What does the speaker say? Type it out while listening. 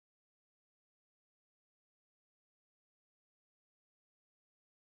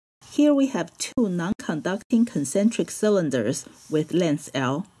Here we have two non-conducting concentric cylinders with length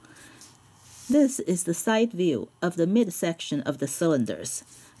L. This is the side view of the midsection of the cylinders,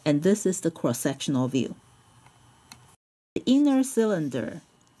 and this is the cross-sectional view. The inner cylinder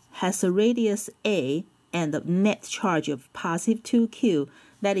has a radius A and a net charge of positive 2q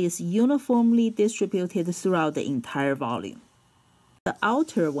that is uniformly distributed throughout the entire volume. The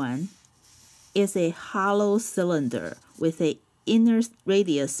outer one is a hollow cylinder with an inner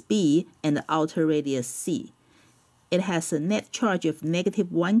radius B and the outer radius C. It has a net charge of negative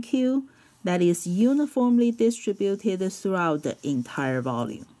 1q that is uniformly distributed throughout the entire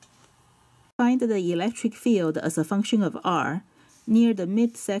volume. Find the electric field as a function of R near the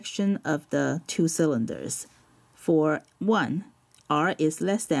midsection of the two cylinders. For 1, R is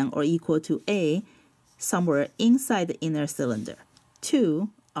less than or equal to A somewhere inside the inner cylinder. 2,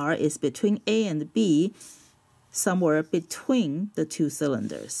 R is between A and B somewhere between the two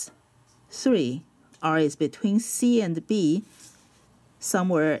cylinders. 3, R is between C and B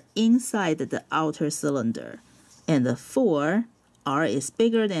somewhere inside the outer cylinder. And 4, R is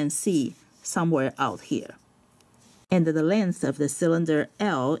bigger than C somewhere out here. And the length of the cylinder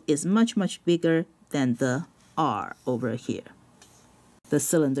L is much bigger than the R over here. The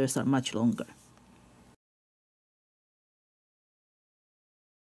cylinders are much longer.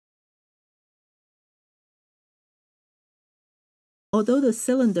 Although the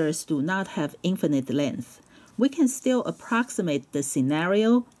cylinders do not have infinite length, we can still approximate the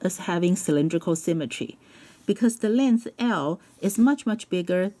scenario as having cylindrical symmetry because the length L is much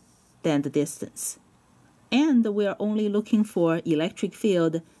bigger than the distance. And we are only looking for electric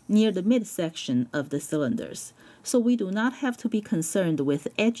field near the midsection of the cylinders, so we do not have to be concerned with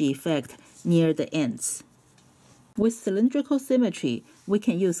edge effect near the ends. With cylindrical symmetry, we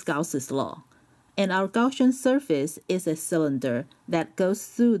can use Gauss's law. And our Gaussian surface is a cylinder that goes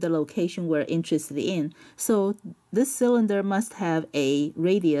through the location we're interested in, so this cylinder must have a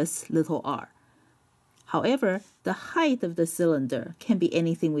radius little r. However, the height of the cylinder can be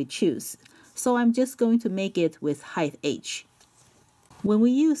anything we choose, so I'm just going to make it with height h. When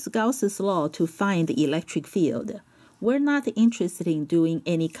we use Gauss's law to find the electric field, we're not interested in doing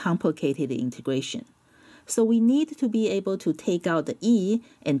any complicated integration. So we need to be able to take out the e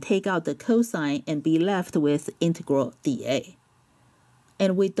and take out the cosine and be left with integral dA.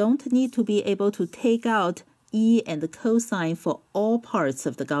 And we don't need to be able to take out e and the cosine for all parts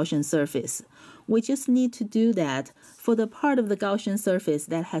of the Gaussian surface. We just need to do that for the part of the Gaussian surface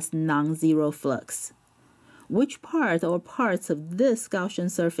that has non-zero flux. Which part or parts of this Gaussian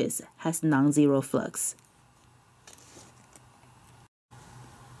surface has non-zero flux?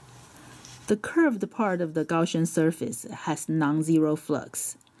 The curved part of the Gaussian surface has non-zero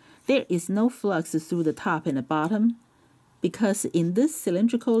flux. There is no flux through the top and the bottom because in this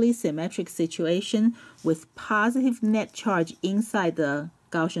cylindrically symmetric situation with positive net charge inside the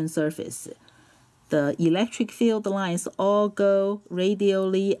Gaussian surface, the electric field lines all go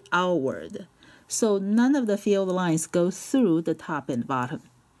radially outward. So none of the field lines go through the top and bottom.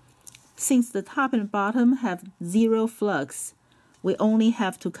 Since the top and bottom have zero flux, we only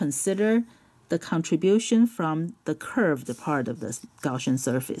have to consider the contribution from the curved part of the Gaussian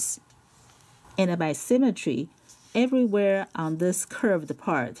surface. And by symmetry, everywhere on this curved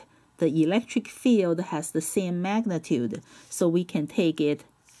part, the electric field has the same magnitude, so we can take it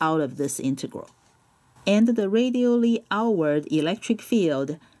out of this integral. And the radially outward electric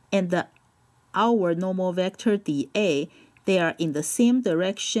field and the outward normal vector dA, they are in the same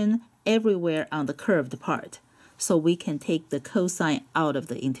direction everywhere on the curved part, so we can take the cosine out of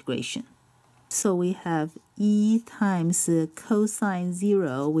the integration. So we have e times cosine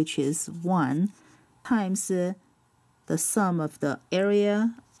 0, which is 1, times the sum of the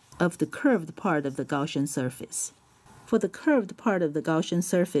area of the curved part of the Gaussian surface. For the curved part of the Gaussian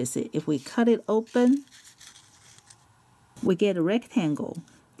surface, if we cut it open, we get a rectangle.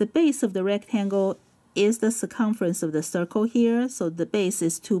 The base of the rectangle is the circumference of the circle here, so the base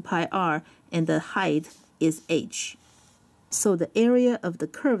is 2 pi r and the height is h. So the area of the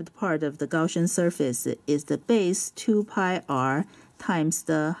curved part of the Gaussian surface is the base 2 pi r times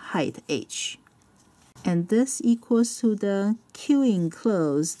the height h. And this equals to the Q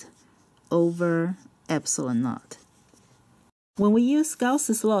enclosed over epsilon naught. When we use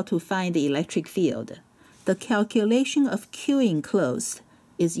Gauss's law to find the electric field, the calculation of Q enclosed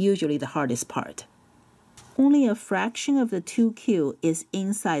is usually the hardest part. Only a fraction of the 2q is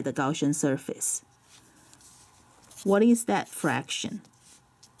inside the Gaussian surface. What is that fraction?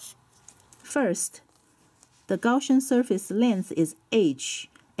 First, the Gaussian surface length is h,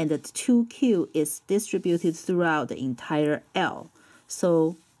 and the 2q is distributed throughout the entire L.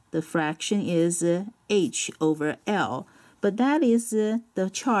 So the fraction is h over L, but that is the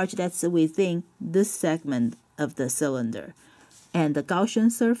charge that's within this segment of the cylinder. And the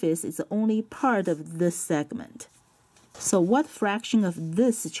Gaussian surface is only part of this segment. So what fraction of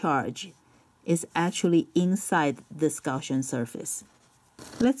this charge is actually inside this Gaussian surface?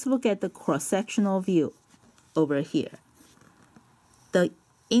 Let's look at the cross-sectional view over here. The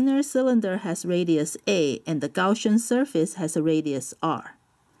inner cylinder has radius A and the Gaussian surface has a radius R.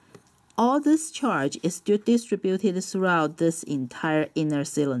 All this charge is distributed throughout this entire inner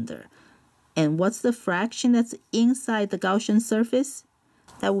cylinder. And what's the fraction that's inside the Gaussian surface?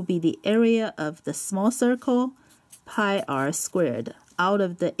 That would be the area of the small circle, pi r squared, out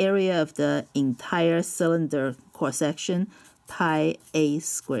of the area of the entire cylinder cross-section, pi a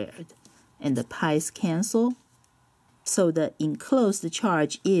squared. And the pi's cancel. So the enclosed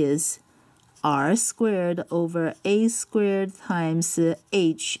charge is r squared over a squared times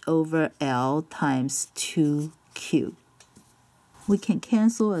h over L times 2q. We can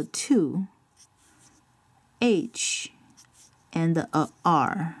cancel a 2, h, and a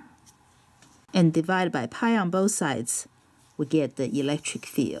r. And divide by pi on both sides, we get the electric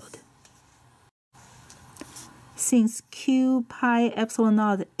field. Since q, pi, epsilon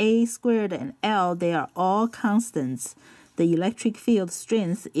naught, a squared, and L, they are all constants, the electric field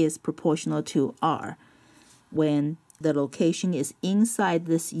strength is proportional to R when the location is inside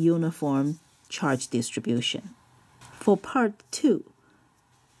this uniform charge distribution. For part 2,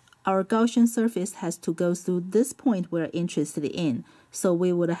 our Gaussian surface has to go through this point we're interested in, so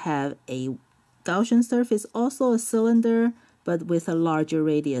we would have a Gaussian surface, also a cylinder, but with a larger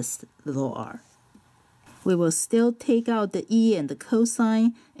radius, little r. We will still take out the e and the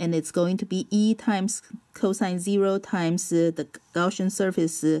cosine, and it's going to be e times cosine 0 times the Gaussian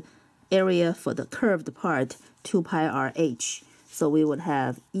surface area for the curved part, 2 pi r h. So we would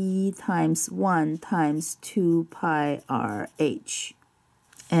have e times 1 times 2 pi r h.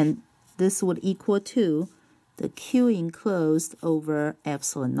 And this would equal to the q enclosed over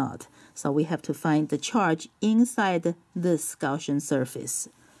epsilon naught. So we have to find the charge inside this Gaussian surface.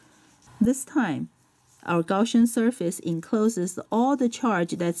 This time, our Gaussian surface encloses all the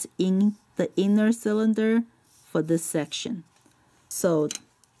charge that's in the inner cylinder for this section. So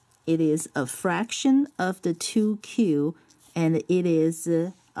it is a fraction of the 2q, and it is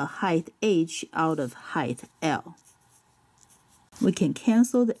a height h out of height L. We can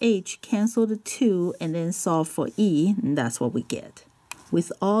cancel the h, cancel the 2, and then solve for e, and that's what we get.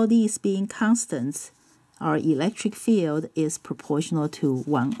 With all these being constants, our electric field is proportional to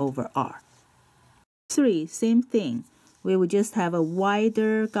 1 over r. 3, same thing. We would just have a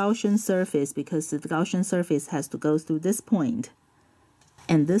wider Gaussian surface because the Gaussian surface has to go through this point.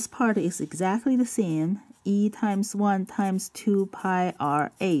 And this part is exactly the same, e times 1 times 2 pi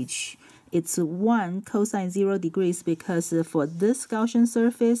r h. It's 1 cosine 0 degrees because for this Gaussian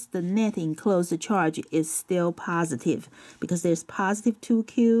surface, the net enclosed charge is still positive because there's positive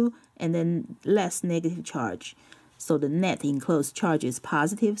 2q and then less negative charge. So the net enclosed charge is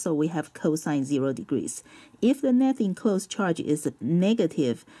positive, so we have cosine 0 degrees. If the net enclosed charge is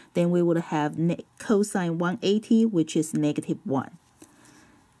negative, then we would have cosine 180, which is negative 1.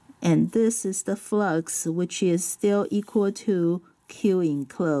 And this is the flux, which is still equal to q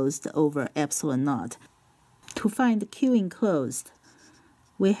enclosed over epsilon naught. To find the q enclosed,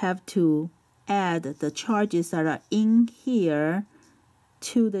 we have to add the charges that are in here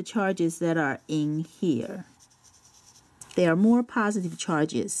to the charges that are in here. They are more positive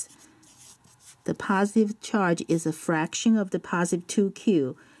charges. The positive charge is a fraction of the positive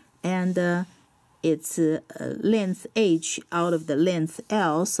 2q, and it's length h out of the length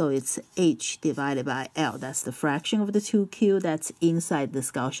L, so it's h divided by L. That's the fraction of the 2q that's inside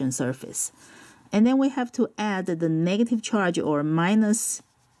this Gaussian surface. And then we have to add the negative charge or minus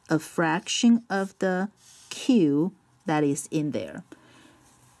a fraction of the q that is in there.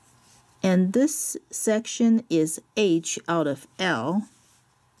 And this section is h out of L.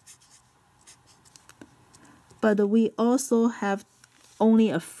 But we also have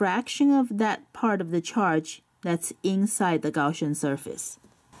only a fraction of that part of the charge that's inside the Gaussian surface.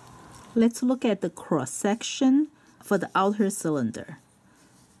 Let's look at the cross-section for the outer cylinder.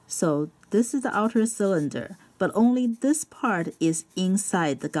 So this is the outer cylinder, but only this part is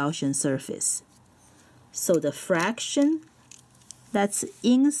inside the Gaussian surface. So the fraction that's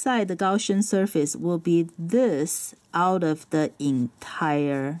inside the Gaussian surface will be this out of the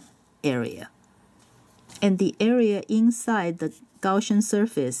entire area. And the area inside the Gaussian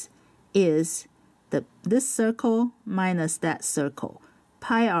surface is this circle minus that circle,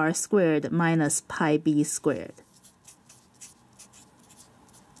 pi r squared minus pi b squared.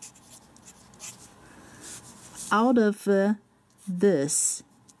 out of this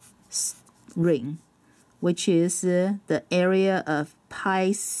ring, which is the area of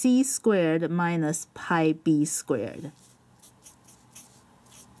pi c squared minus pi b squared.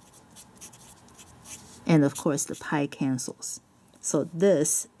 And of course, the pi cancels. So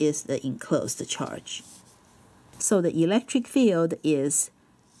this is the enclosed charge. So the electric field is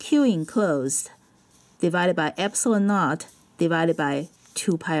Q enclosed divided by epsilon naught divided by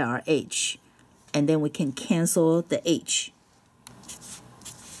 2 pi r h. And then we can cancel the h.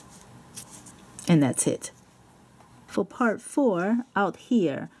 And that's it. For part 4, out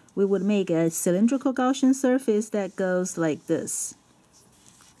here, we would make a cylindrical Gaussian surface that goes like this.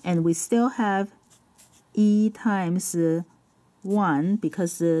 And we still have E times 1,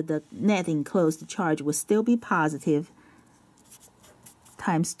 because the net enclosed charge will still be positive,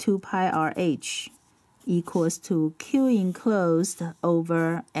 times 2 pi rh equals to Q enclosed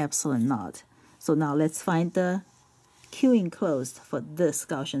over epsilon naught. So now let's find the Q enclosed for this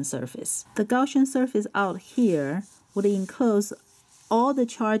Gaussian surface. The Gaussian surface out here would enclose all the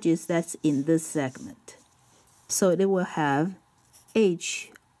charges that's in this segment. So it will have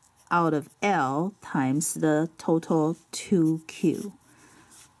H out of L times the total 2Q.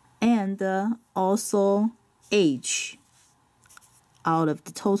 And also H out of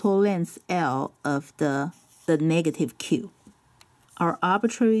the total length L of the negative Q. Our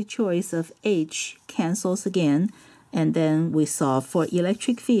arbitrary choice of H cancels again, and then we solve for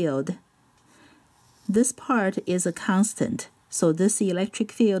electric field. This part is a constant, so this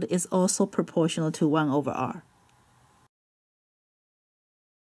electric field is also proportional to 1 over R.